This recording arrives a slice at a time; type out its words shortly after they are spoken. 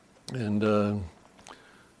And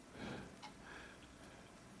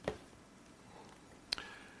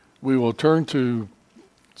we will turn to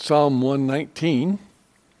Psalm 119,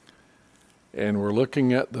 and we're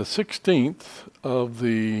looking at the 16th of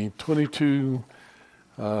the 22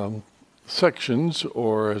 sections,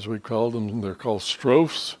 or as we call them, they're called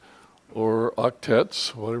strophes or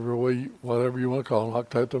octets, whatever you want to call them,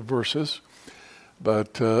 octet of verses.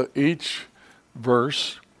 But each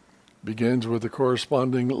verse begins with the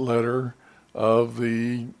corresponding letter of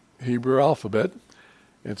the Hebrew alphabet.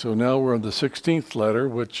 And so now we're on the 16th letter,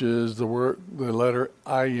 which is the letter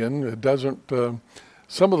Ayin. It doesn't,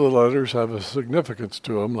 some of the letters have a significance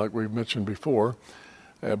to them, like we've mentioned before,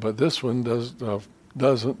 but this one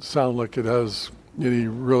doesn't sound like it has any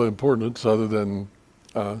real importance other than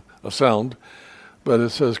a sound. But it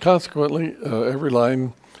says, consequently, every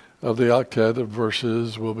line of the octet of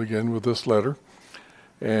verses will begin with this letter.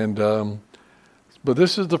 And but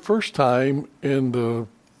this is the first time in the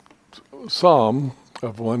Psalm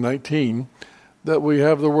of 119 that we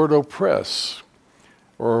have the word oppress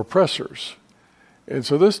or oppressors. And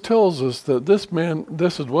so this tells us that this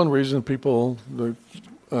is one reason people,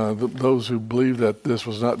 those who believe that this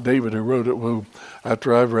was not David who wrote it, who,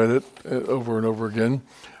 after I've read it over and over again,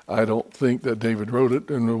 I don't think that David wrote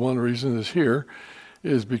it. And the one reason is here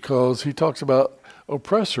is because he talks about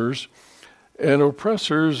oppressors, and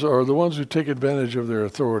oppressors are the ones who take advantage of their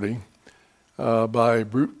authority by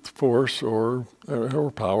brute force or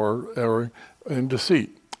power and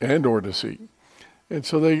deceit. And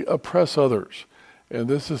so they oppress others. And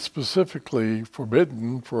this is specifically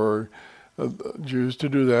forbidden for Jews to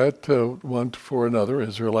do that, one for another,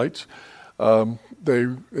 Israelites.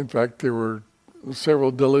 There were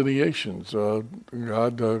several delineations.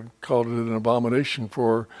 God called it an abomination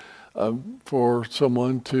for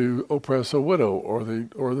someone to oppress a widow or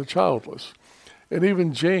the childless. And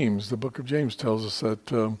even James, the book of James, tells us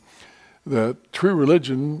that true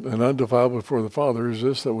religion and undefiled before the Father is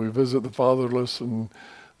this, that we visit the fatherless and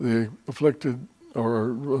the afflicted,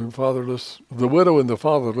 or fatherless, the widow and the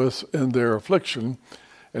fatherless in their affliction,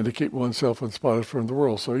 and to keep oneself unspotted from the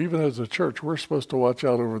world. So even as a church, we're supposed to watch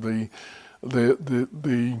out over the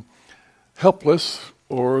helpless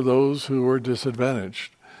or those who are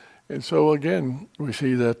disadvantaged. And so again, we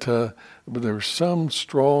see that there's some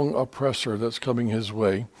strong oppressor that's coming his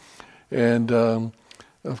way. And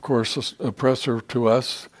of course, oppressor to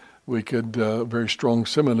us, we could, a very strong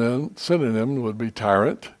synonym would be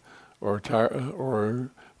tyrant or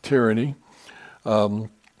tyranny. In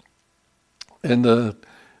the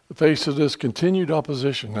face of this continued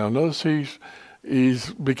opposition. Now notice he's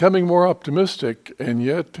becoming more optimistic, and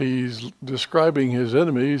yet he's describing his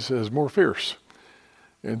enemies as more fierce.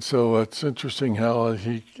 And so it's interesting how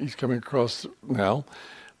he's coming across now,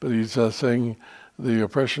 but he's saying the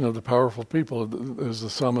oppression of the powerful people is the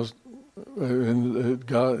psalmist,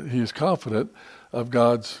 and he is confident of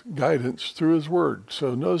God's guidance through his word.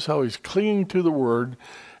 So notice how he's clinging to the word,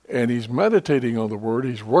 and he's meditating on the word.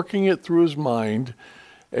 He's working it through his mind,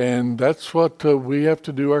 and that's what we have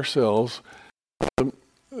to do ourselves,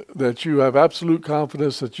 that you have absolute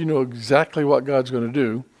confidence that you know exactly what God's going to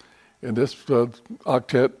do. And this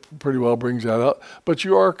octet pretty well brings that out. But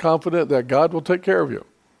you are confident that God will take care of you.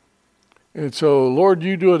 And so, Lord,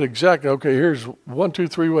 you do it exactly. Okay, here's 1, 2,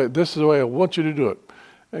 3 ways. This is the way I want you to do it.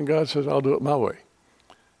 And God says, I'll do it my way.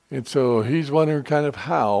 And so he's wondering kind of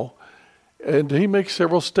how. And he makes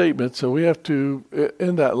several statements. So we have to,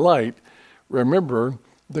 in that light, remember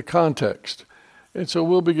the context. And so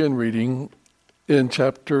we'll begin reading in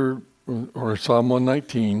Psalm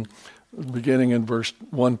 119, beginning in verse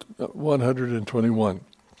 121.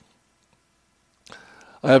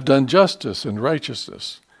 I have done justice and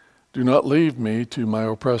righteousness. Do not leave me to my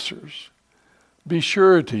oppressors. Be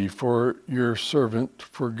surety for your servant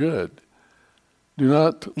for good. Do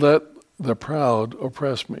not let the proud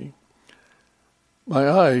oppress me. My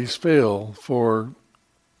eyes fail from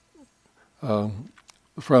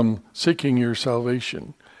seeking your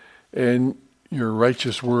salvation and your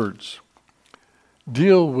righteous words.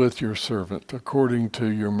 Deal with your servant according to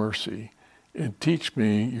your mercy, and teach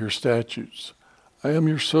me your statutes. I am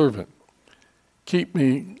your servant. Give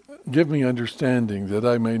me understanding that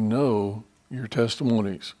I may know your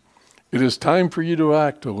testimonies. It is time for you to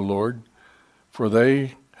act, O Lord, for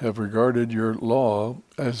they have regarded your law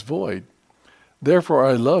as void. Therefore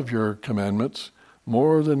I love your commandments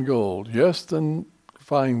more than gold, yes, than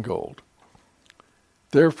fine gold.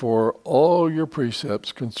 Therefore all your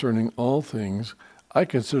precepts concerning all things I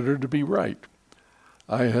consider to be right.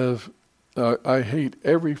 I hate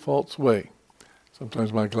every false way.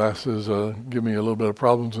 Sometimes my glasses give me a little bit of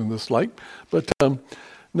problems in this light, but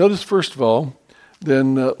Notice first of all,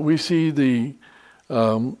 then we see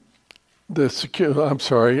I'm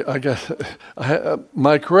sorry, I guess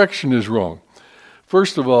my correction is wrong.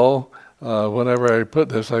 First of all, whenever I put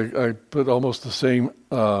this, I put almost the same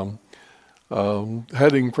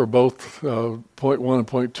heading for both point 1 and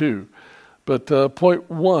point 2. But point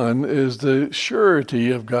 1 is the surety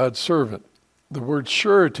of God's servant. The word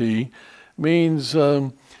surety means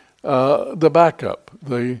the backup.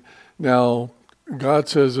 Now, God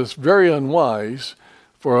says it's very unwise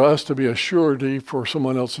for us to be a surety for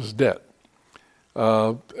someone else's debt.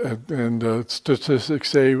 And statistics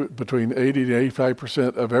say between 80 to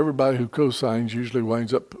 85% of everybody who co-signs usually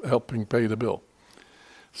winds up helping pay the bill.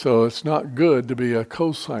 So it's not good to be a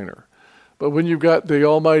co-signer. But when you've got the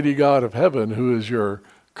Almighty God of heaven, who is your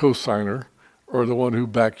co-signer, or the one who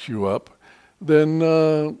backs you up,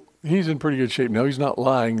 then he's in pretty good shape. Now, he's not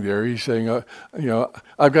lying there. He's saying,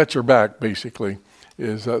 I've got your back, basically.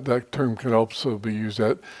 That term can also be used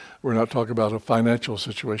that we're not talking about a financial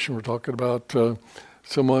situation. We're talking about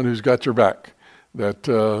someone who's got your back,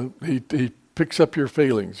 that he picks up your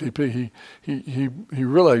failings. He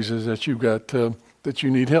realizes that that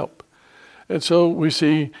you need help. And so we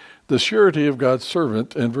see the surety of God's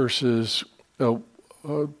servant in verses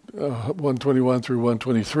 121 through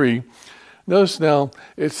 123. Notice now,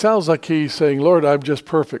 it sounds like he's saying, Lord, I'm just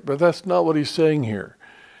perfect, but that's not what he's saying here.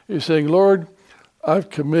 He's saying, Lord, I've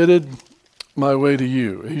committed my way to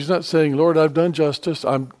you. He's not saying, Lord, I've done justice.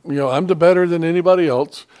 I'm the better than anybody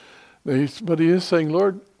else. But he is saying,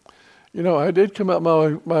 Lord, I did commit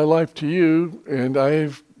my life to you, and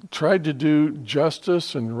I've tried to do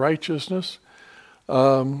justice and righteousness.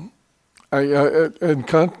 In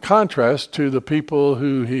contrast to the people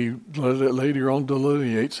who he later on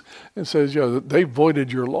delineates and says, they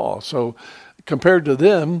voided your law. So compared to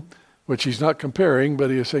them, which he's not comparing, but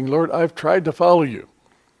he is saying, Lord, I've tried to follow you.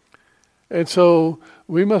 And so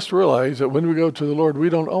we must realize that when we go to the Lord, we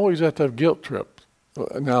don't always have to have guilt trips.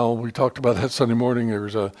 Now, we talked about that Sunday morning. There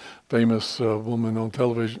was a famous woman on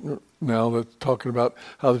television now that's talking about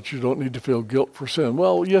how that you don't need to feel guilt for sin.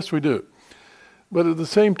 Well, yes, we do. But at the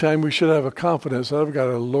same time, we should have a confidence that I've got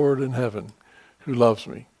a Lord in heaven who loves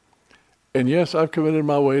me. And yes, I've committed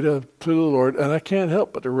my way to the Lord, and I can't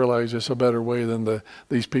help but to realize it's a better way than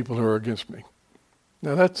these people who are against me.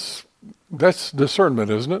 Now that's discernment,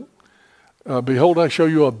 isn't it? Behold, I show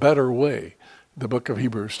you a better way, the book of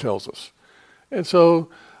Hebrews tells us. And so,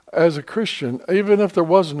 as a Christian, even if there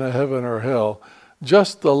wasn't a heaven or hell,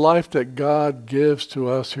 just the life that God gives to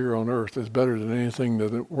us here on earth is better than anything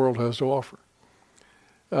that the world has to offer.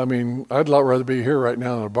 I mean, I'd a lot rather be here right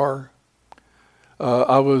now in a bar.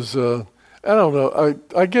 I don't know.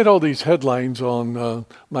 I get all these headlines on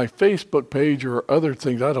my Facebook page or other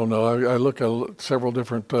things. I don't know. I look at several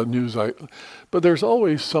different news items. But there's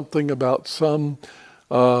always something about some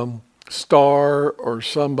star or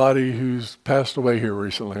somebody who's passed away here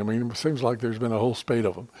recently. I mean, it seems like there's been a whole spate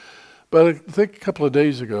of them. But I think a couple of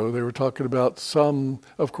days ago, they were talking about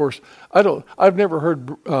of course, I've never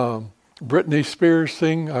heard Britney Spears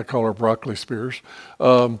sing. I call her Broccoli Spears.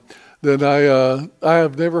 Then I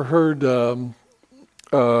have never heard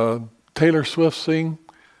Taylor Swift sing.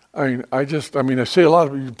 I see a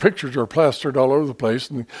lot of pictures are plastered all over the place,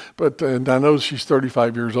 and I know she's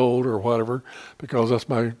 35 years old or whatever, because that's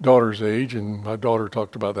my daughter's age, and my daughter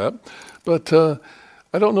talked about that. But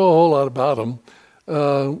I don't know a whole lot about them.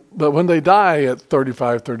 But when they die at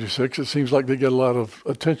 35, 36, it seems like they get a lot of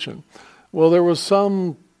attention. Well, there was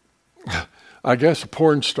I guess, a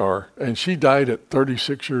porn star, and she died at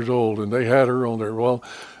 36 years old, and they had her on there. Well,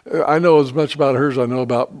 I know as much about her as I know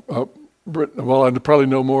about Britney. Well, I probably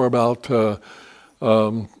know more about Taylor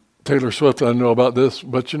Swift than I know about this.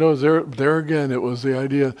 But, there again, it was the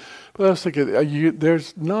idea. But I was thinking,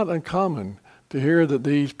 there's not uncommon to hear that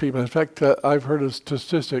these people, in fact, I've heard a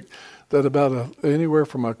statistic that about anywhere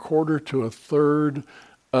from a quarter to a third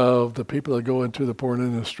of the people that go into the porn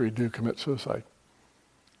industry do commit suicide.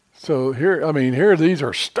 So here these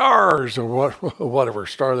are stars, or whatever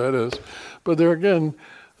star that is. But there again,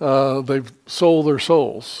 they've sold their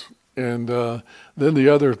souls. And then the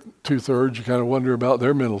other 2/3, you kind of wonder about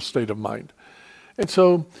their mental state of mind. And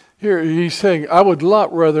so here he's saying, I would a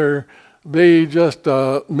lot rather be just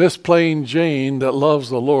Miss Plain Jane that loves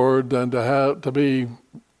the Lord than to be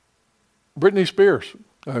Britney Spears.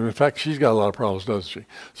 In fact, she's got a lot of problems, doesn't she?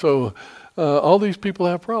 So all these people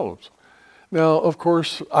have problems. Now, of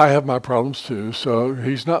course, I have my problems too, so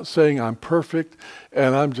he's not saying I'm perfect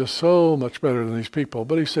and I'm just so much better than these people,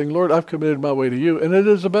 but he's saying, Lord, I've committed my way to you, and it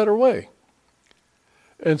is a better way.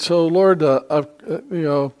 And so, Lord,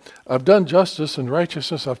 I've done justice and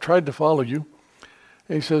righteousness. I've tried to follow you,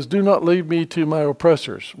 And he says, do not leave me to my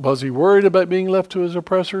oppressors. Was he worried about being left to his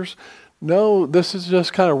oppressors? No, this is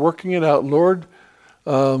just kind of working it out. Lord,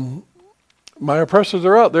 my oppressors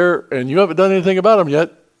are out there, and you haven't done anything about them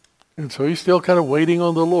yet. And so he's still kind of waiting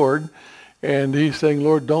on the Lord. And he's saying,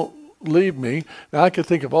 Lord, don't leave me. Now, I could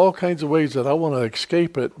think of all kinds of ways that I want to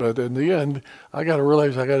escape it, but in the end, I got to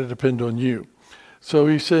realize I got to depend on you. So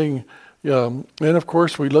he's saying, and of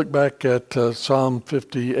course, we look back at Psalm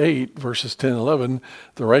 58, verses 10 and 11.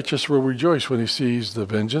 The righteous will rejoice when he sees the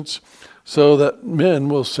vengeance, so that men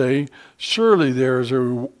will say, surely there is a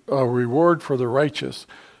reward for the righteous.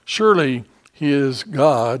 Surely he is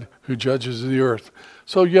God who judges the earth.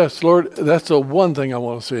 So yes, Lord, that's the one thing I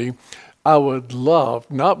want to see. I would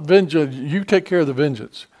love, not vengeance, you take care of the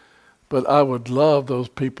vengeance, but I would love those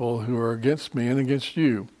people who are against me and against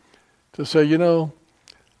you to say,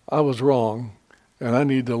 I was wrong, and I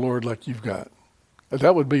need the Lord like you've got.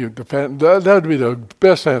 That would be that would be the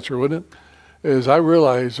best answer, wouldn't it? Is I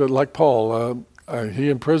realize that, like Paul, he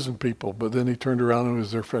imprisoned people, but then he turned around and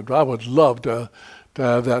was their friend. I would love to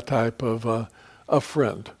have that type of a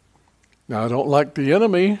friend. Now, I don't like the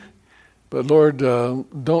enemy, but Lord,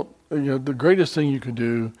 don't. The greatest thing you can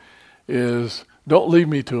do is don't leave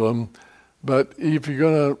me to them. But if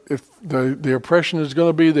the oppression is going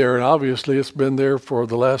to be there, and obviously it's been there for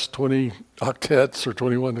the last 20 octets or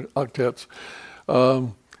 21 octets,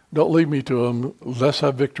 don't leave me to them. Let's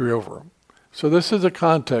have victory over them. So this is the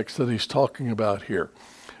context that he's talking about here.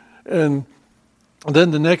 And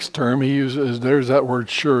then the next term he uses, there's that word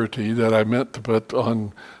surety that I meant to put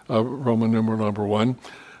on Roman numeral number 1.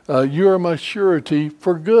 You are my surety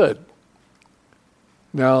for good.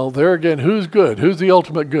 Now, there again, who's good? Who's the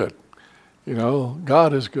ultimate good?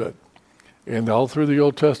 God is good. And all through the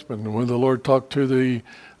Old Testament, when the Lord talked to the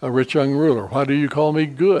rich young ruler, why do you call me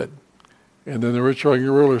good? And then the rich young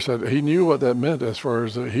ruler said, he knew what that meant as far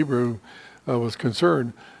as the Hebrew was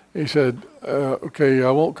concerned. He said, okay,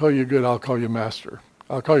 I won't call you good, I'll call you master.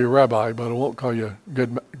 I'll call you rabbi, but I won't call you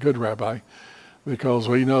good rabbi. Because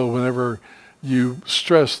we know whenever you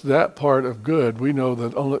stress that part of good, we know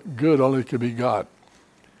that good only can be God.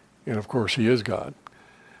 And of course, he is God.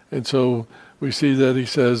 And so we see that he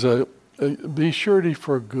says, be surety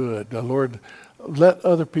for good. Lord, let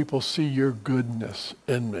other people see your goodness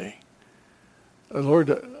in me. Lord,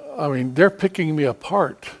 they're picking me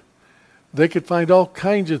apart. They could find all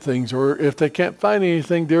kinds of things, or if they can't find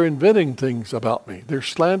anything, they're inventing things about me. They're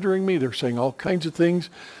slandering me. They're saying all kinds of things.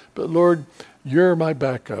 But Lord, you're my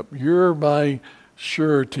backup. You're my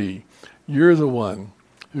surety. You're the one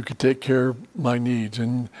who can take care of my needs.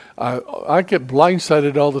 And I get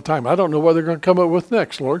blindsided all the time. I don't know what they're going to come up with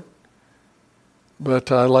next, Lord. But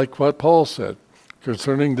I like what Paul said.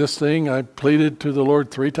 Concerning this thing, I pleaded to the Lord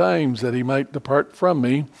 3 times that he might depart from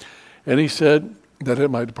me. And he said that it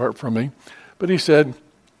might depart from me. But he said,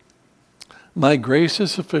 my grace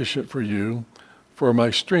is sufficient for you, for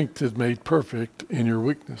my strength is made perfect in your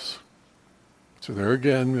weakness. So there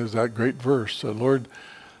again is that great verse. So Lord,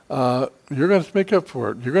 you're going to make up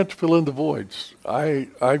for it. You're going to fill in the voids. I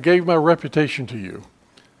gave my reputation to you.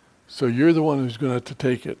 So you're the one who's going to have to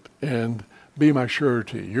take it and be my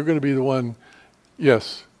surety. You're going to be the one.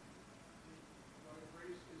 Yes.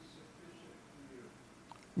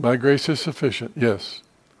 My grace is sufficient. Yes.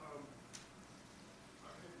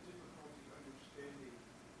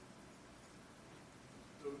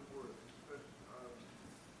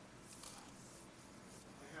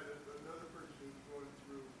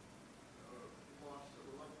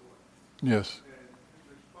 Yes. And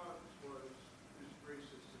his response was, his grace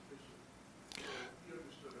is sufficient. So he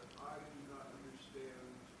understood it. I do not understand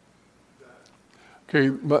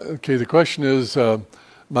that. Okay, the question is,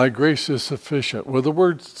 my grace is sufficient. Well, the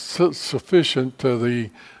word sufficient,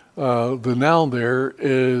 the noun there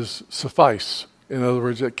is suffice. In other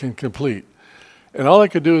words, it can complete. And all I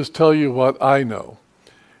could do is tell you what I know.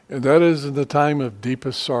 And that is in the time of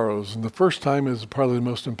deepest sorrows. And the first time is probably the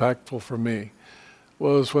most impactful for me,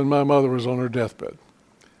 was when my mother was on her deathbed.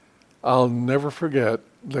 I'll never forget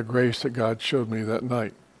the grace that God showed me that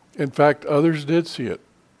night. In fact, others did see it.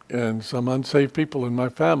 And some unsaved people in my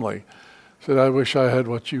family said, I wish I had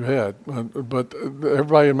what you had. But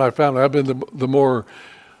everybody in my family, I've been the more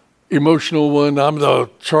emotional one. I'm the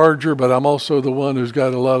charger, but I'm also the one who's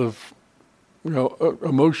got a lot of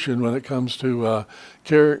emotion when it comes to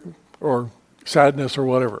care or sadness or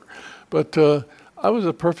whatever. But I was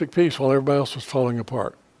at perfect peace while everybody else was falling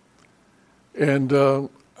apart. And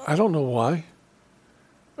I don't know why,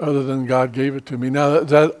 other than God gave it to me. Now,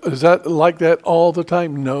 is that like that all the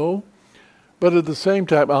time? No. But at the same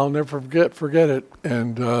time, I'll never forget it.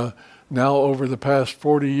 And now over the past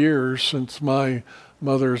 40 years since my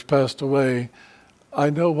mother has passed away, I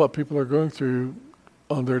know what people are going through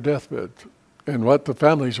on their deathbed and what the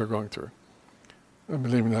families are going through. I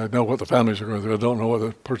mean, I know what the families are going through. I don't know what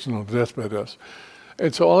the person on the deathbed is.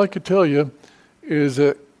 And so all I could tell you is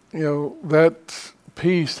that, that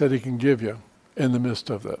peace that he can give you in the midst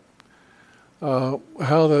of that.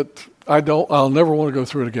 How that I'll never want to go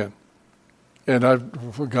through it again. And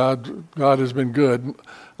God has been good.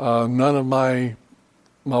 None of my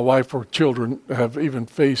wife or children have even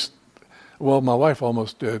faced. Well, my wife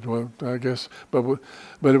almost did. Well, I guess, but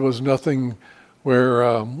it was nothing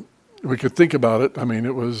where we could think about it. I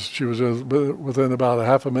mean, she was within about a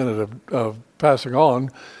half a minute of passing on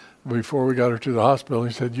before we got her to the hospital.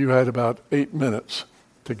 He said, "You had about 8 minutes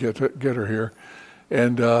to get her here,"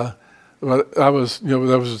 and but I was, that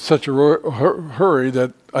was in such a hurry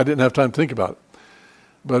that I didn't have time to think about it.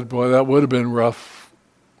 But boy, that would have been rough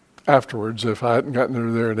afterwards if I hadn't gotten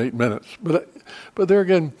her there in 8 minutes. But there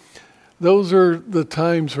again, those are the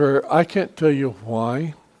times where I can't tell you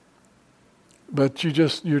why. But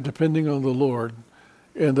you're depending on the Lord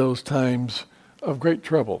in those times of great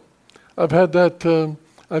trouble. I've had that.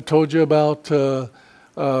 I told you about.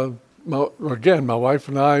 My wife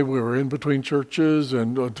and I, we were in between churches,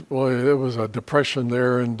 and boy, it was a depression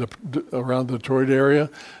there around the Detroit area.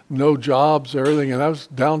 No jobs, everything, and I was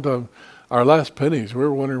down to our last pennies. We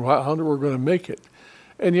were wondering how we were going to make it.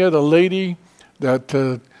 And yet, a lady that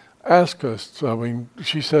asked us. I mean,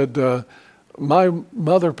 she said, my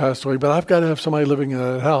mother passed away, but I've got to have somebody living in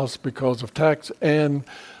that house because of tax and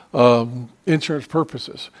insurance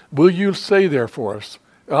purposes. Will you stay there for us?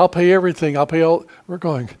 I'll pay everything. I'll pay all. We're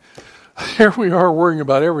going, here we are worrying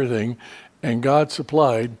about everything, and God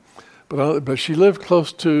supplied. But she lived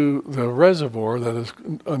close to the reservoir that is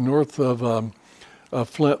north of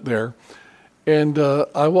Flint there. And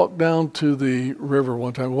I walked down to the river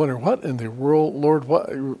one time wondering, what in the world, Lord, what,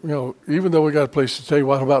 even though we got a place to stay,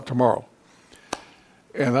 what about tomorrow?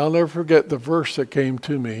 And I'll never forget the verse that came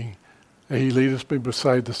to me. He leadeth me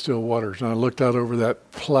beside the still waters. And I looked out over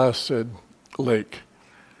that placid lake.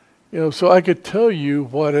 So I could tell you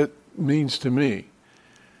what it means to me,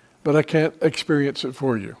 but I can't experience it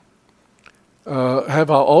for you. Have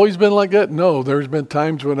I always been like that? No, there's been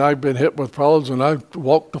times when I've been hit with problems and I've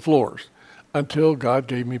walked the floors until God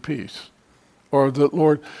gave me peace. Or the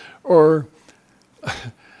Lord, or I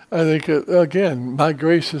think, again, my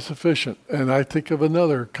grace is sufficient. And I think of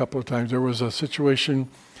another couple of times. There was a situation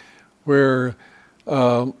where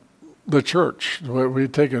the church, where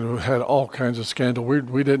we'd taken, had all kinds of scandal.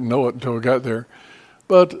 We didn't know it until we got there.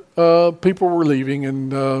 But people were leaving,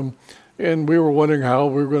 and we were wondering how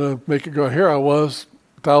we were going to make it go. Here I was,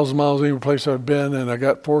 1,000 miles any place I've been, and I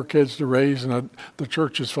got 4 kids to raise, and the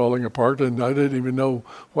church is falling apart, and I didn't even know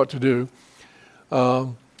what to do.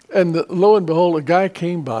 And lo and behold, a guy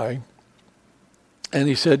came by, and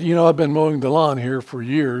he said, I've been mowing the lawn here for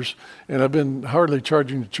years, and I've been hardly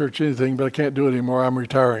charging the church anything, but I can't do it anymore. I'm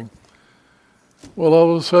retiring. Well,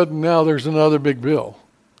 all of a sudden, now there's another big bill.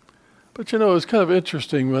 But, it's kind of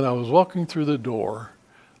interesting when I was walking through the door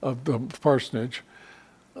of the parsonage,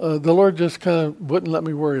 the Lord just kind of wouldn't let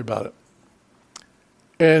me worry about it.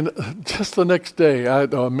 And just the next day,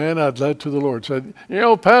 a man I'd led to the Lord said,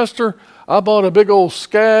 Pastor, I bought a big old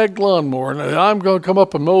Skag lawnmower, and I'm going to come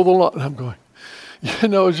up and mow the lawn. And I'm going,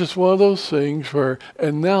 it's just one of those things where,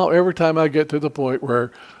 and now every time I get to the point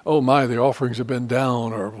where, oh my, the offerings have been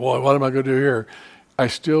down, or what am I going to do here? I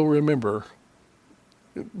still remember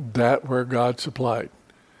that where God supplied.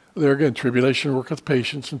 There again, tribulation worketh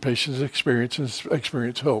patience, and patience experience, and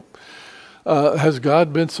experience hope. Has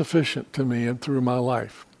God been sufficient to me and through my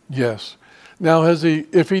life? Yes. Now,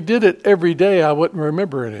 if he did it every day, I wouldn't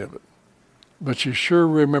remember any of it. But you sure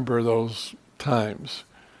remember those times.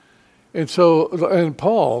 And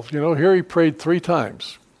Paul, here he prayed 3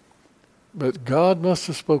 times. But God must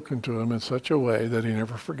have spoken to him in such a way that he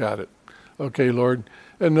never forgot it. Okay, Lord.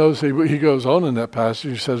 And notice he goes on in that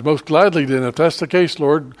passage. He says, most gladly then, if that's the case,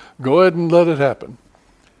 Lord, go ahead and let it happen.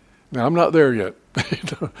 Now, I'm not there yet.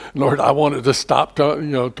 Lord, I want it to stop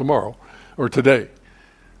tomorrow or today.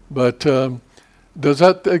 But does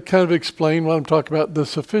that kind of explain what I'm talking about? The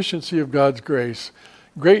sufficiency of God's grace.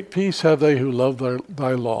 Great peace have they who love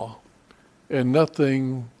thy law, and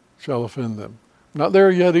nothing shall offend them. Not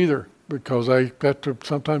there yet either, because I got to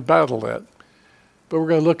sometimes battle that. But we're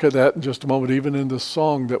going to look at that in just a moment. Even in the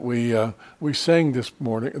song that we sang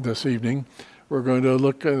this evening, we're going to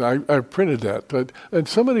look at. I printed that, and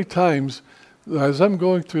so many times as I'm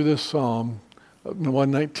going through this Psalm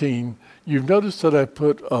 119, you've noticed that I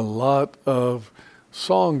put a lot of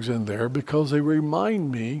songs in there because they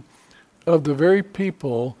remind me of the very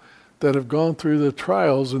people that have gone through the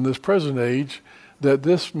trials in this present age that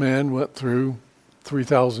this man went through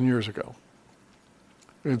 3,000 years ago.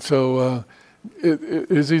 And so,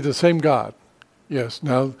 is he the same God? Yes.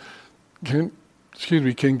 Now, can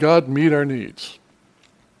God meet our needs?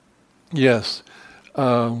 Yes.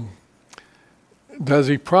 Does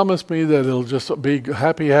he promise me that it'll just be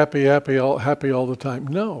happy all the time?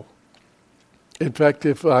 No. In fact,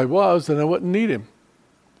 if I was, then I wouldn't need him.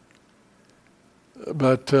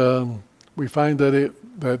 But we find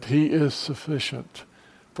that he is sufficient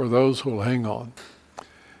for those who will hang on.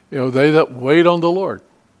 They that wait on the Lord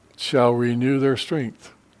shall renew their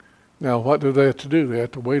strength. Now, what do they have to do? They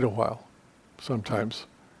have to wait a while sometimes.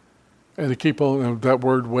 And to keep on, that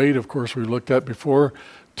word wait, of course, we looked at before,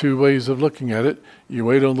 2 ways of looking at it. You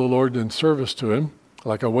wait on the Lord in service to him,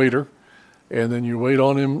 like a waiter, and then you wait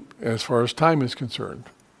on him as far as time is concerned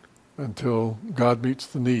until God meets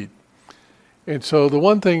the need. And so the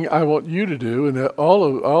one thing I want you to do, and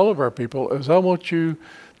all of our people, is I want you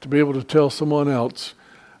to be able to tell someone else.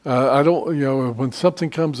 I don't, when something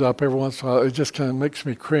comes up every once in a while, it just kind of makes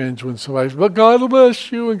me cringe when somebody says, but God will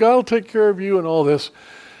bless you and God will take care of you and all this.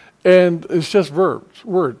 And it's just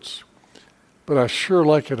words. But I sure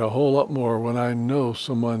like it a whole lot more when I know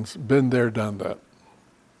someone's been there, done that.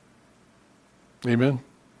 Amen?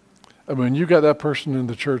 I mean, you got that person in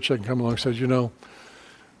the church that can come along and says,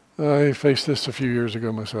 I faced this a few years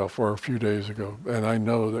ago myself, or a few days ago, and I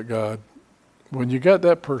know that God, when you got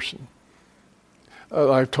that person,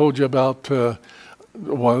 I've told you about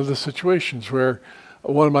one of the situations where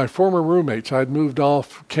one of my former roommates, I'd moved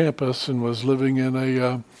off campus and was living in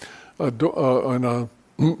a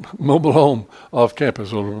mobile home off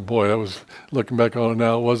campus. Oh boy, that was, looking back on it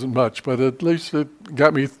now, it wasn't much, but at least it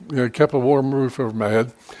got me, kept a warm roof over my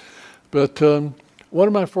head. But one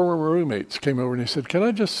of my former roommates came over and he said, can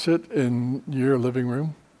I just sit in your living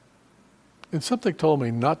room? And something told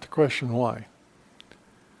me not to question why.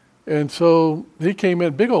 And so he came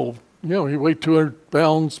in, big old, he weighed 200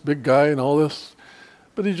 pounds, big guy and all this.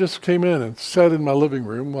 But he just came in and sat in my living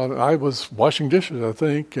room while I was washing dishes, I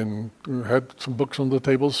think, and had some books on the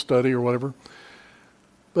table to study or whatever.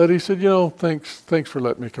 But he said, thanks for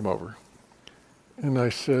letting me come over. And I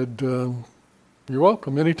said, you're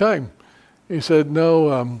welcome, anytime. He said,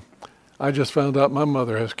 no, I just found out my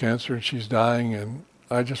mother has cancer and she's dying, and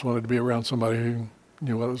I just wanted to be around somebody who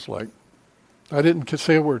knew what it was like. I didn't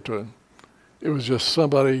say a word to him. It was just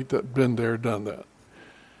somebody that been there, done that.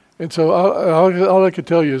 And so all I can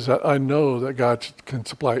tell you is that I know that God can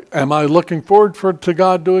supply. Am I looking forward to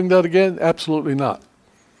God doing that again? Absolutely not.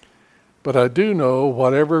 But I do know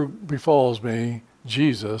whatever befalls me,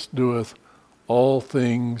 Jesus doeth all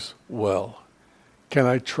things well. Can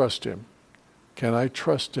I trust him? Can I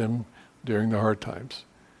trust him during the hard times?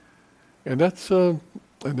 And that's, and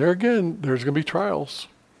there again, there's going to be trials.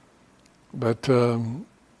 But can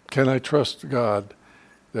I trust God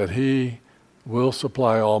that he will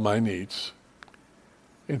supply all my needs?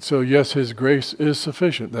 And so, yes, his grace is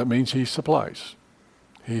sufficient. That means he supplies.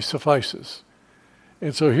 He suffices.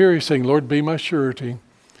 And so here he's saying, Lord, be my surety.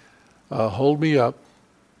 Hold me up.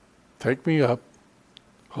 Take me up.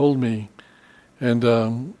 Hold me.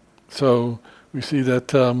 And so we see that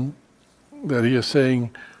that he is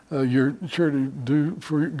saying, you're sure to do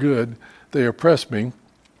for good. They oppress me.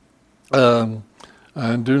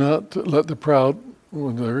 And do not let the proud,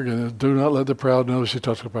 notice he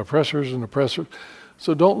talks about oppressors and oppressors.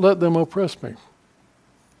 So don't let them oppress me.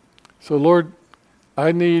 So Lord,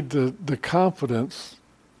 I need the confidence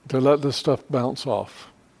to let this stuff bounce off.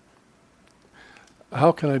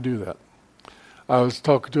 How can I do that? I was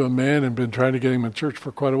talking to a man and been trying to get him in church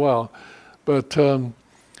for quite a while. But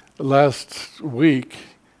last week,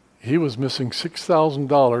 he was missing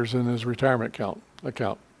 $6,000 in his retirement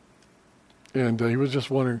account. And he was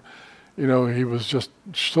just wondering, he was just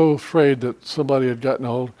so afraid that somebody had gotten a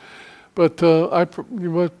hold. But I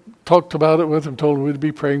talked about it with him, told him we'd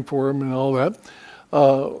be praying for him and all that,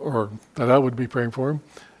 or that I would be praying for him.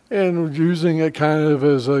 And using it kind of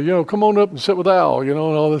as, come on up and sit with Al, and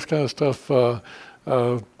all this kind of stuff.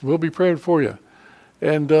 We'll be praying for you.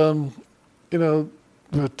 And,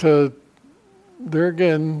 but there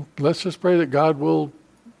again, let's just pray that God will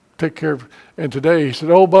take care of. And today he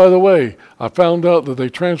said, oh, by the way, I found out that they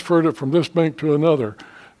transferred it from this bank to another.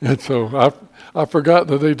 And so I forgot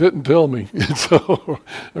that they didn't tell me. And so,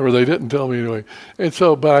 or they didn't tell me anyway. And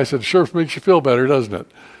so, but I said, sure makes you feel better, doesn't it?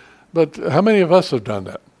 But how many of us have done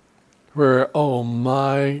that? Where, oh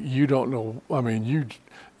my, you don't know. I mean, you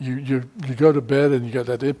go to bed and you got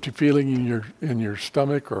that empty feeling in your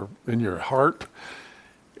stomach or in your heart.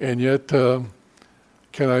 And yet,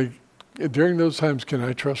 can during those times, can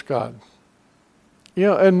I trust God?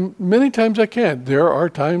 And many times I can. There are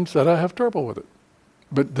times that I have trouble with it.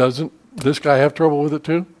 But doesn't this guy have trouble with it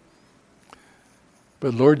too?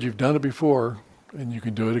 But Lord, you've done it before, and you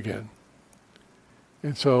can do it again.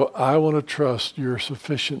 And so I want to trust your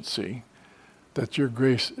sufficiency, that your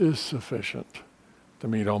grace is sufficient to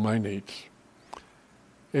meet all my needs.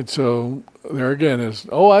 And so there again is,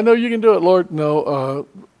 I know you can do it, Lord. No,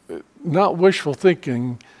 not wishful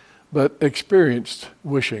thinking, but experienced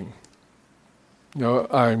wishing.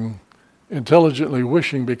 I'm intelligently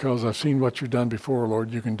wishing because I've seen what you've done before,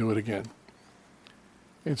 Lord. You can do it again.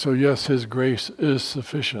 And so, yes, his grace is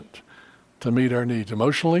sufficient to meet our needs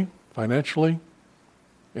emotionally, financially,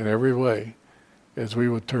 in every way, as we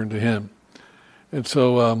would turn to him. And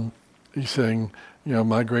so he's saying,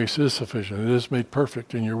 my grace is sufficient. It is made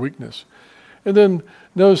perfect in your weakness. And then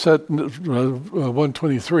notice that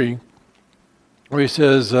 123, where he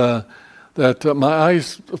says that my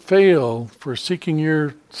eyes fail for seeking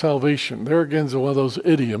your salvation. There again is one of those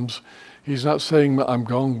idioms. He's not saying I'm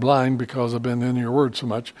going blind because I've been in your word so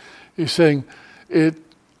much. He's saying,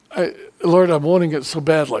 Lord, I'm wanting it so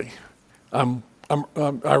badly.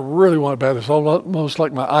 I really want it bad. It's almost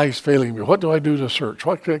like my eyes failing me. What do I do to search?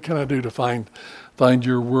 What can I do to find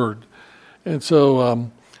your word? And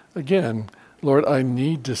so, again, Lord, I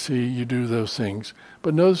need to see you do those things.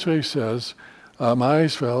 But notice what he says, my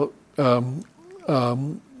eyes fell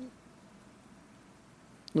from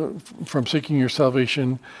seeking your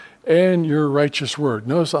salvation and your righteous word.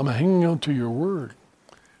 Notice I'm hanging on to your word.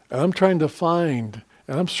 And I'm trying to find,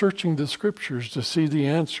 and I'm searching the scriptures to see the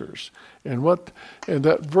answers. And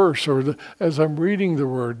that verse, as I'm reading the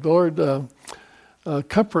word, Lord,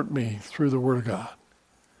 comfort me through the word of God.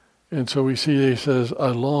 And so we see he says, I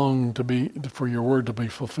long for your word to be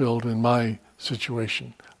fulfilled in my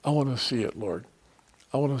situation. I want to see it, Lord.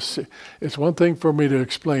 I want to see. It's one thing for me to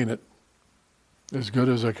explain it as good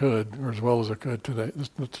as I could, or as well as I could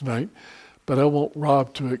tonight, but I want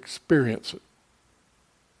Rob to experience it.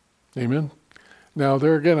 Amen? Now,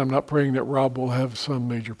 there again, I'm not praying that Rob will have some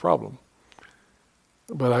major problem,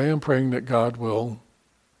 but I am praying that God will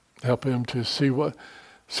help him to see what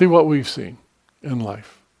we've seen in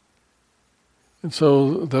life. And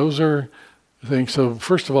so those are things. So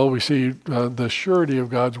first of all, we see the surety of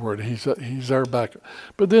God's word. He's our backup.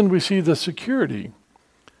 But then we see the security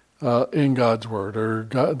in God's word, or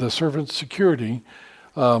the servant's security,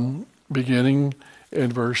 beginning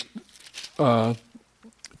in verse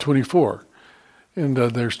 24. And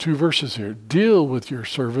there's two verses here. Deal with your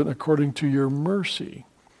servant according to your mercy,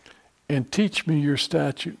 and teach me your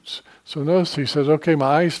statutes. So notice he says, okay,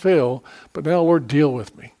 my eyes fail, but now, Lord, deal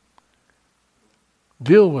with me.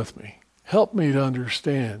 Deal with me. Help me to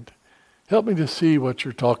understand. Help me to see what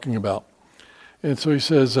you're talking about. And so he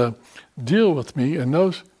says, deal with me, and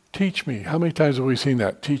notice, teach me. How many times have we seen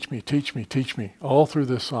that? Teach me, teach me, teach me. All through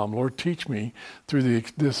this psalm. Lord, teach me through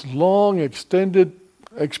this long, extended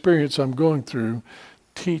experience I'm going through.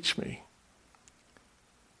 Teach me.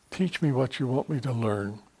 Teach me what you want me to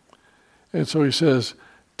learn. And so he says,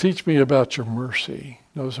 teach me about your mercy.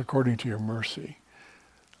 Notice, according to your mercy.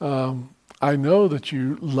 I know that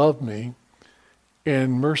you love me,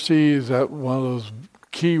 and mercy is that one of those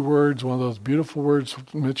key words, one of those beautiful words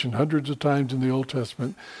mentioned hundreds of times in the Old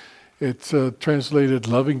Testament. It's translated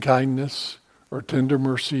loving kindness or tender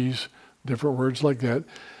mercies, different words like that.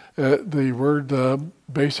 The word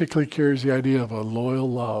basically carries the idea of a loyal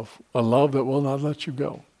love, a love that will not let you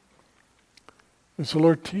go. And so,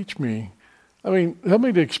 Lord, teach me. Help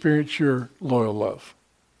me to experience your loyal love.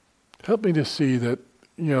 Help me to see that,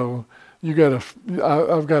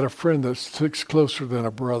 I've got a friend that sticks closer than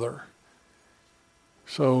a brother.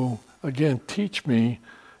 So, again, teach me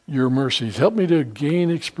your mercies. Help me to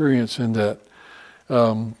gain experience in that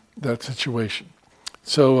situation.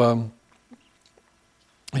 So,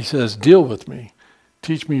 he says, deal with me.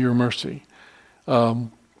 Teach me your mercy.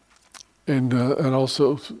 And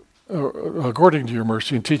also, according to your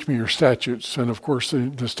mercy, and teach me your statutes. And of course,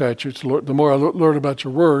 the statutes, Lord, the more I learn about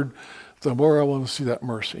your word, the more I want to see that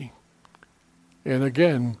mercy. And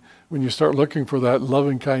again, when you start looking for that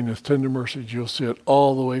loving kindness, tender mercies, you'll see it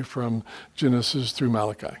all the way from Genesis through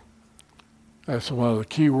Malachi. That's one of the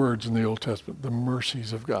key words in the Old Testament, the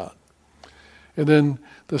mercies of God. And then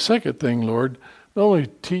the second thing, Lord, not only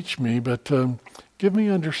teach me, but give me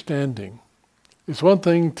understanding. It's one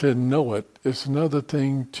thing to know it. It's another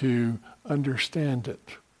thing to understand it.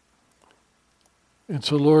 And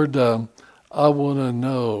so, Lord, I want to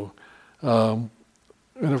know.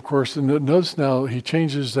 And of course, notice now he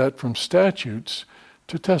changes that from statutes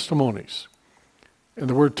to testimonies. And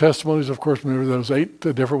the word testimonies, of course, remember those 8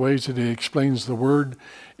 different ways that he explains the word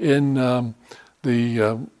in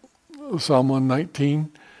the Psalm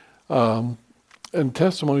 119. And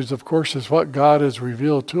testimonies, of course, is what God has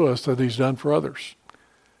revealed to us that he's done for others.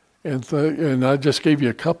 And I just gave you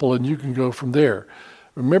a couple, and you can go from there.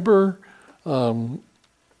 Remember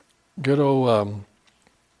good old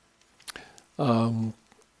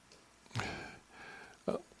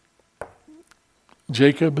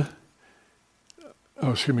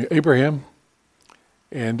Abraham.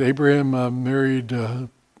 And Abraham married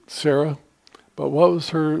Sarah. But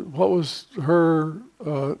who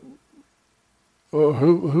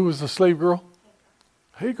was the slave girl?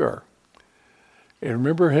 Hagar. And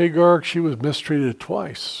remember Hagar, she was mistreated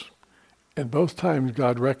twice. And both times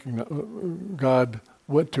God went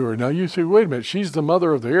to her. Now you say, wait a minute, she's the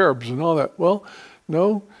mother of the Arabs and all that. Well,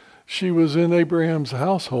 no, she was in Abraham's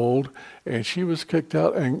household and she was kicked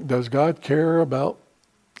out. And does God care about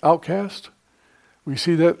outcast? We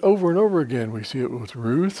see that over and over again. We see it with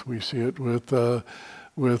Ruth. We see it with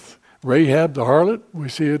Rahab the harlot. We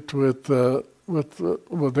see it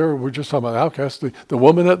we're just talking about outcasts. The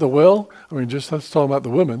woman at the well. I mean, let's talk about the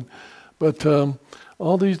women. But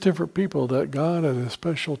all these different people that God had a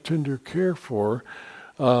special tender care for.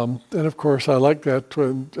 And of course, I like that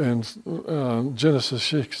in Genesis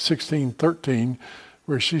 16:13,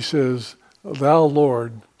 where she says, "Thou,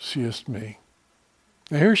 Lord, seest me."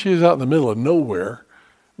 Now here she is out in the middle of nowhere,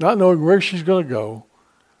 not knowing where she's going to go.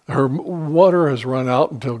 Her water has run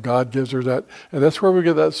out until God gives her that. And that's where we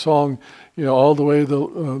get that song, all the way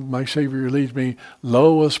my Savior leads me.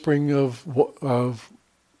 Lo, a spring of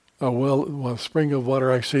spring of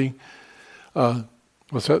water I see.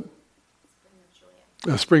 What's that?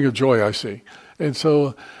 A spring of joy I see. And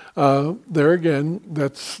so there again,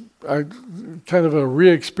 that's kind of a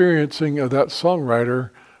re-experiencing of that songwriter.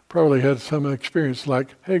 Probably had some experience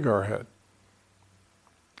like Hagar had.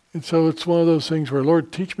 And so it's one of those things where,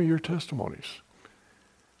 Lord, teach me your testimonies.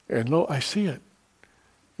 And I see it.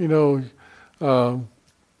 The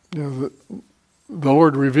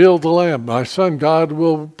Lord revealed the Lamb. My son, God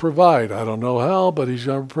will provide. I don't know how, but he's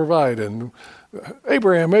going to provide. And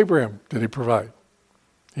Abraham, did he provide?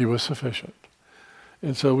 He was sufficient.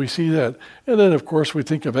 And so we see that. And then, of course, we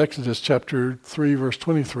think of Exodus chapter 3, verse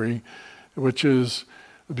 23, which is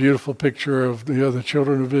a beautiful picture of the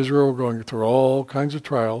children of Israel going through all kinds of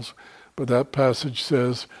trials. But that passage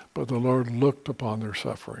says, but the Lord looked upon their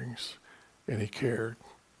sufferings and he cared.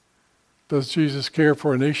 Does Jesus care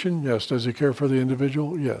for a nation? Yes. Does he care for the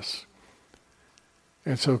individual? Yes.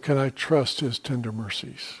 And so can I trust his tender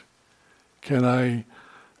mercies? Can I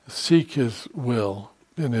seek his will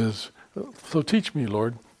and so teach me,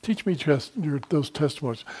 Lord. Teach me those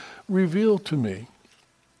testimonies. Reveal to me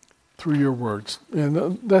through your words.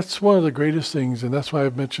 And that's one of the greatest things, and that's why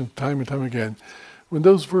I've mentioned time and time again, when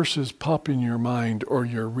those verses pop in your mind or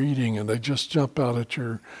you're reading and they just jump out at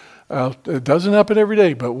it doesn't happen every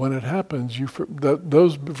day, but when it happens,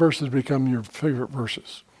 those verses become your favorite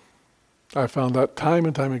verses. I found that time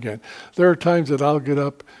and time again. There are times that I'll get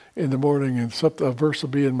up in the morning and a verse will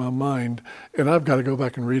be in my mind, and I've got to go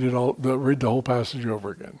back and read the whole passage over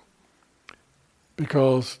again.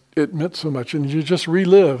 Because it meant so much, and you just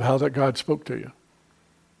relive how that God spoke to you.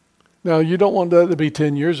 Now, you don't want that to be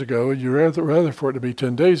 10 years ago, you'd rather for it to be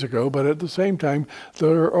 10 days ago, but at the same time,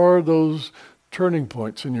 there are those turning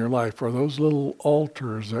points in your life, or those little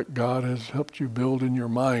altars that God has helped you build in your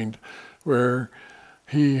mind, where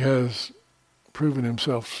he has proven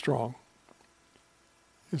himself strong.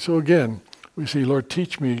 And so again, we see, Lord,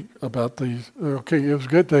 teach me about these. Okay, it was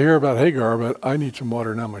good to hear about Hagar, but I need some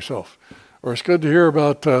water now myself. Or it's good to hear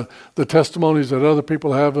about the testimonies that other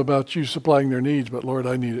people have about you supplying their needs, but Lord,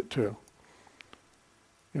 I need it too.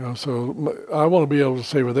 So I want to be able to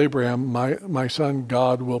say with Abraham, my son,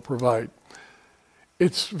 God will provide.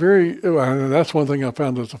 It's that's one thing I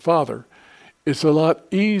found as a father. It's a lot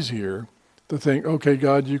easier to think, okay,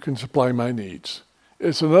 God, you can supply my needs.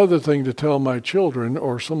 It's another thing to tell my children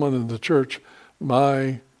or someone in the church,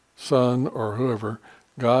 my son or whoever,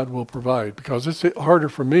 God will provide. Because it's harder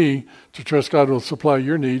for me to trust God will supply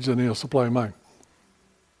your needs than he'll supply mine.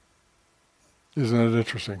 Isn't it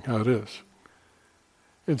interesting how it is?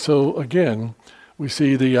 And so, again, we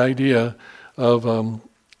see the idea of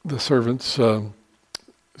the servant's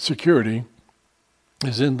security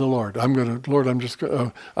is in the Lord. I've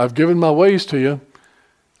given my ways to you.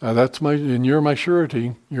 And you're my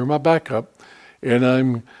surety. You're my backup. And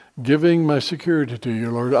I'm giving my security to you,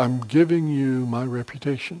 Lord. I'm giving you my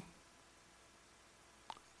reputation.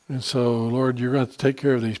 And so, Lord, you're going to take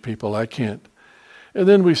care of these people. I can't. And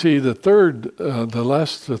then we see the third, the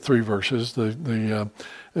last three verses, and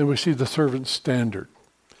we see the servant's standard.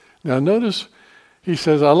 Now notice he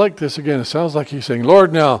says, I like this again. It sounds like he's saying,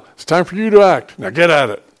 Lord, now it's time for you to act. Now get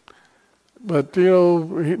at it. But,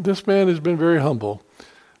 this man has been very humble.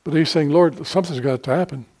 But he's saying, Lord, something's got to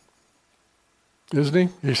happen. Isn't he?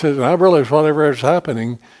 He says, and I realize whatever is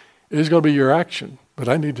happening is going to be your action. But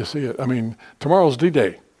I need to see it. I mean, tomorrow's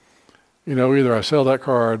D-Day. Either I sell that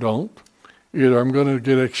car or I don't. Either I'm going to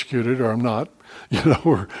get executed or I'm not.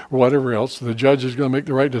 Or whatever else. The judge is going to make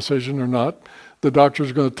the right decision or not. The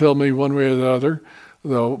doctor's going to tell me one way or the other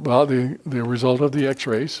about the result of the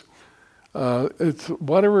x-rays. It's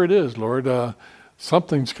whatever it is, Lord,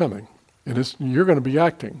 something's coming. And you're going to be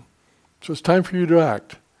acting. So it's time for you to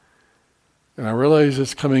act. And I realize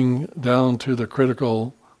it's coming down to the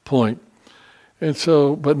critical point. And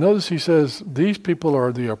so, but notice he says, these people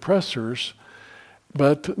are the oppressors.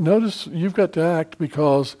 But notice you've got to act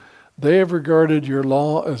because they have regarded your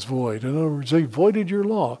law as void. In other words, they voided your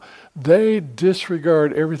law. They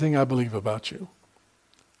disregard everything I believe about you.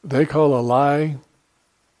 They call a lie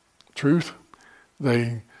truth.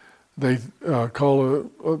 They call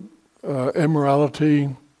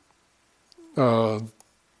immorality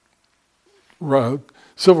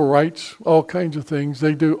civil rights, all kinds of things.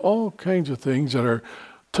 They do all kinds of things that are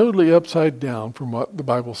totally upside down from what the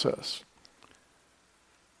Bible says.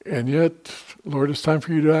 And yet, Lord, it's time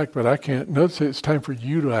for you to act, but I can't. Notice it's time for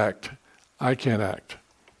you to act. I can't act.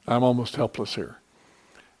 I'm almost helpless here.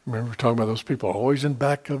 Remember talking about those people always in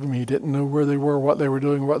back of him. He didn't know where they were, what they were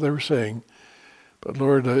doing, what they were saying. But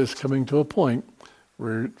Lord, it's coming to a point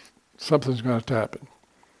where something's going to happen.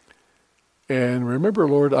 And remember,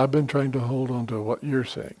 Lord, I've been trying to hold on to what you're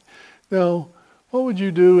saying. Now, what would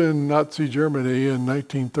you do in Nazi Germany in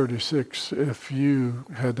 1936 if you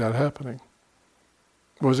had that happening?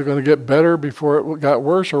 Was it going to get better before it got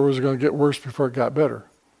worse, or was it going to get worse before it got better?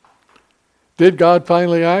 Did God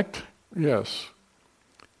finally act? Yes.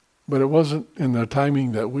 But it wasn't in the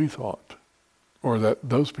timing that we thought, or that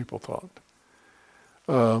those people thought.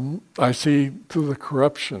 I see through the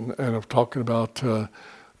corruption, and of talking about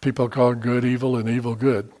people call good evil and evil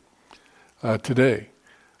good today.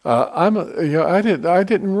 I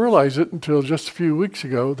didn't realize it until just a few weeks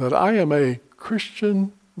ago that I am a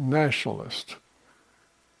Christian nationalist.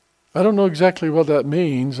 I don't know exactly what that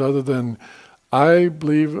means other than I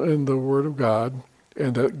believe in the Word of God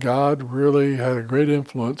and that God really had a great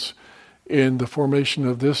influence in the formation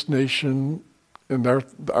of this nation and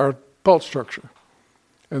our thought structure.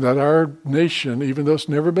 And that our nation, even though it's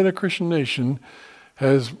never been a Christian nation,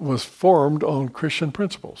 was formed on Christian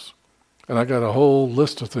principles. And I got a whole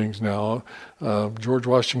list of things now. George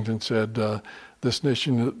Washington said, this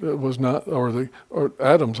nation was not, or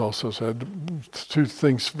Adams also said, two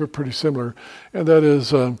things pretty similar, and that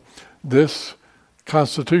is this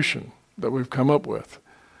Constitution that we've come up with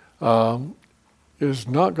is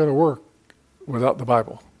not going to work without the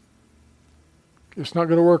Bible. It's not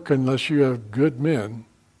going to work unless you have good men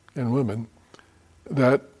and women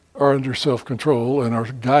that are under self-control and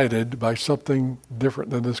are guided by something different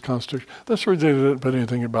than this Constitution. That's the reason they didn't put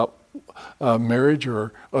anything about marriage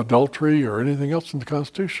or adultery or anything else in the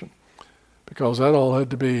Constitution, because that all had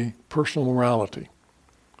to be personal morality.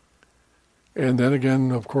 And then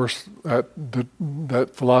again, of course, that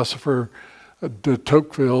philosopher de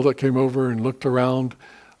Tocqueville that came over and looked around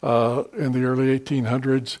in the early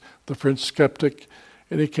 1800s, the French skeptic,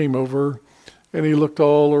 and he came over and he looked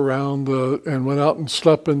all around and went out and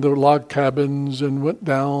slept in the log cabins and went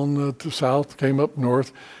down to south, came up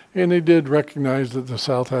north, and he did recognize that the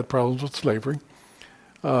South had problems with slavery.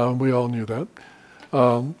 We all knew that.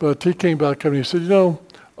 But he came back and he said,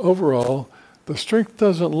 overall, the strength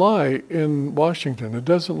doesn't lie in Washington. It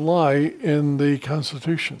doesn't lie in the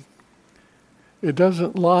Constitution. It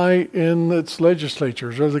doesn't lie in its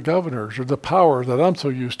legislatures or the governors or the power that I'm so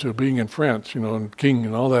used to being in France, and king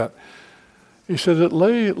and all that. He said it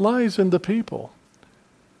lies in the people.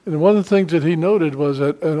 And one of the things that he noted was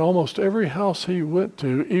that in almost every house he went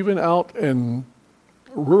to, even out in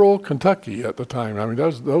rural Kentucky at the time,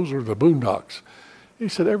 those were the boondocks. He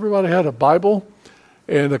said everybody had a Bible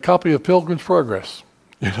and a copy of Pilgrim's Progress.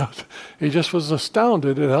 He just was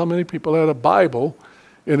astounded at how many people had a Bible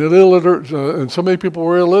and and so many people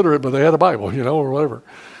were illiterate, but they had a Bible, or whatever.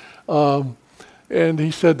 And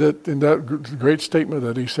he said that in that great statement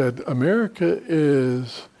that he said, America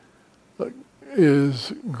is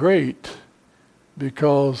great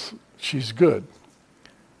because she's good.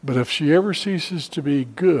 But if she ever ceases to be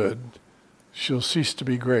good, she'll cease to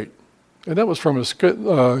be great. And that was from a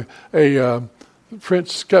French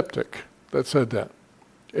skeptic that said that.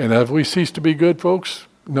 And if we cease to be good, folks,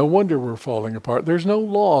 no wonder we're falling apart. There's no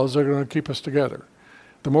laws that are going to keep us together.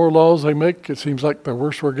 The more laws they make, it seems like the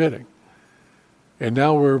worse we're getting. And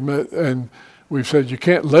now we've said you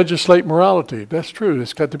can't legislate morality. That's true.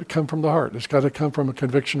 It's got to come from the heart. It's got to come from a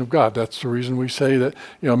conviction of God. That's the reason we say that,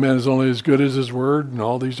 man is only as good as his word and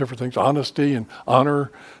all these different things. Honesty and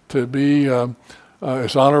honor, to be,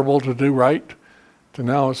 it's honorable to do right, to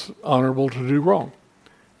now it's honorable to do wrong.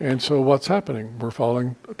 And so what's happening? We're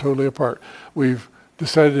falling totally apart. We've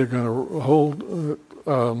decided we're going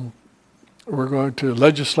to we're going to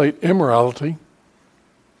legislate immorality.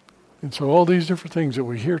 And so all these different things that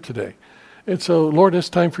we hear today. And so, Lord, it's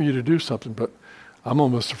time for you to do something, but I'm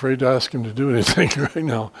almost afraid to ask him to do anything right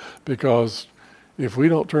now, because if we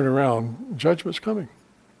don't turn around, judgment's coming.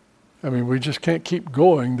 I mean, we just can't keep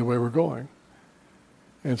going the way we're going.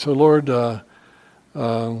 And so, Lord,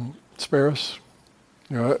 spare us.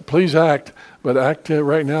 Please act, but act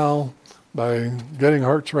right now by getting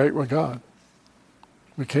hearts right with God.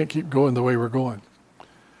 We can't keep going the way we're going.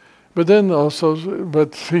 But then also,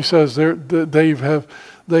 he says they have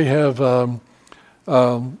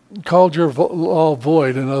called your law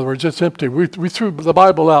void. In other words, it's empty. We threw the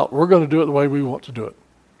Bible out. We're going to do it the way we want to do it.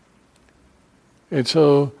 And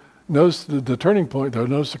so, notice the turning point, though.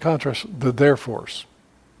 Notice the contrast, the therefores.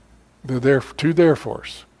 Two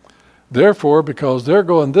therefores. Therefore, because they're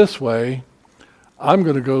going this way, I'm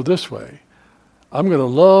going to go this way. I'm going to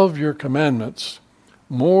love your commandments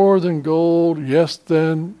more than gold, yes,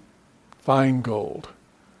 than fine gold.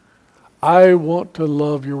 I want to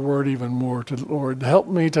love your word even more. Lord, help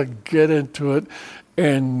me to get into it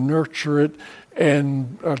and nurture it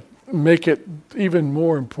and make it even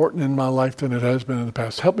more important in my life than it has been in the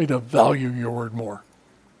past. Help me to value your word more.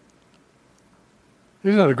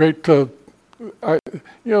 Isn't that a great,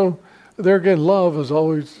 there again, love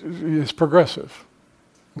is progressive.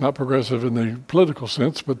 Not progressive in the political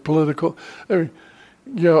sense, but political. I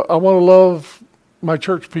want to love my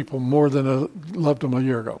church people more than I loved them a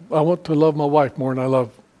year ago. I want to love my wife more than I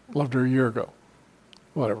loved her a year ago.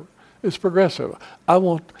 Whatever. It's progressive.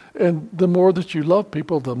 And the more that you love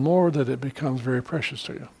people, the more that it becomes very precious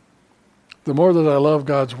to you. The more that I love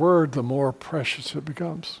God's word, the more precious it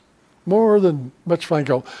becomes. More than much fine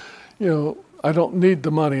gold. I don't need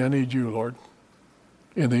the money, I need you, Lord,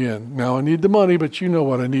 in the end. Now, I need the money, but you know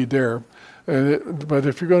what I need there. But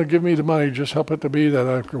if you're going to give me the money, just help it to be that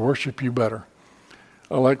I can worship you better.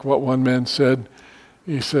 I like what one man said.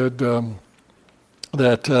 He said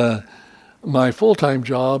that my full-time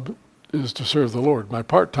job is to serve the Lord. My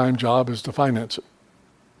part-time job is to finance it.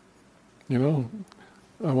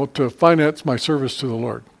 I want to finance my service to the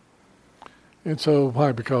Lord. And so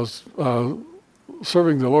why? Because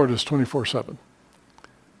serving the Lord is 24/7.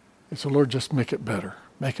 And so, Lord, just make it better.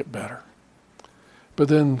 Make it better. But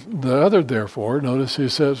then the other therefore, notice he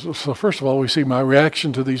says, so first of all, we see my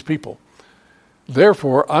reaction to these people.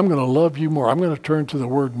 Therefore, I'm going to love you more. I'm going to turn to the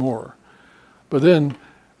word more. But then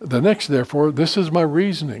the next therefore, this is my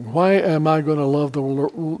reasoning. Why am I going to love the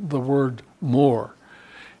word more?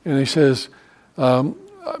 And he says,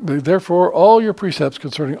 therefore, all your precepts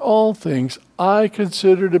concerning all things I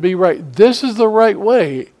consider to be right. This is the right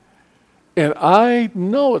way. And I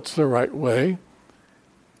know it's the right way.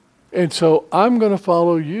 And so I'm going to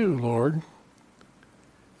follow you, Lord.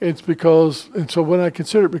 And so when I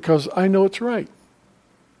consider it, because I know it's right.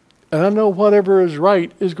 And I know whatever is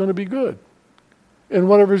right is going to be good. And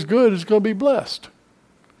whatever is good is going to be blessed.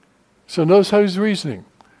 So notice how he's reasoning.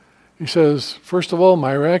 He says, first of all,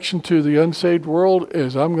 my reaction to the unsaved world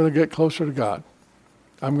is I'm going to get closer to God.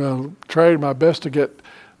 I'm going to try my best to get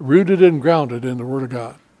rooted and grounded in the Word of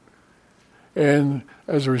God. And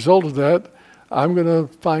as a result of that, I'm going to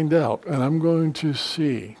find out and I'm going to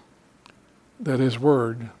see that His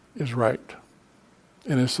Word is right.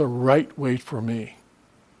 And it's the right way for me.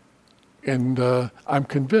 And I'm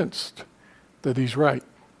convinced that He's right.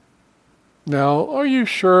 Now, are you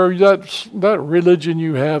sure that religion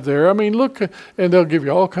you have there? I mean, look, and they'll give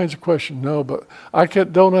you all kinds of questions. No, but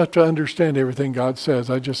don't have to understand everything God says.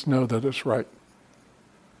 I just know that it's right.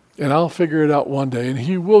 And I'll figure it out one day, and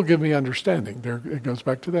He will give me understanding. There, it goes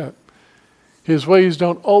back to that. His ways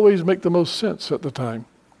don't always make the most sense at the time,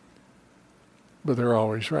 but they're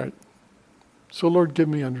always right. So, Lord, give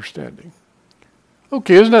me understanding.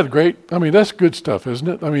 Okay, isn't that great? I mean, that's good stuff, isn't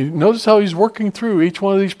it? I mean, notice how He's working through each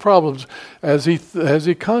one of these problems as he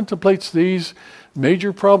contemplates these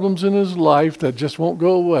major problems in his life that just won't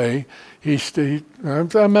go away. I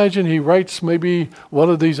imagine he writes maybe one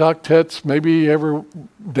of these octets maybe every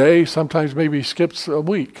day. Sometimes maybe he skips a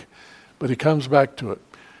week, but he comes back to it.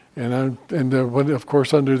 And when, of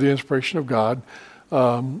course, under the inspiration of God,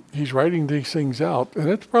 he's writing these things out, and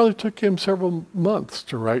it probably took him several months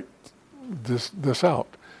to write this out.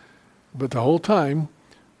 But the whole time,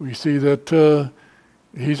 we see that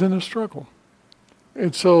he's in a struggle.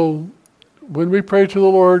 And so when we pray to the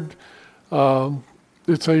Lord,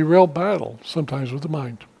 it's a real battle sometimes with the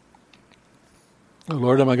mind. Oh,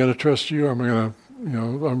 Lord, am I going to trust you, or am I going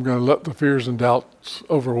to, I'm going to let the fears and doubts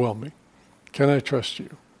overwhelm me? Can I trust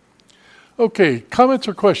you? Okay, comments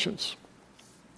or questions?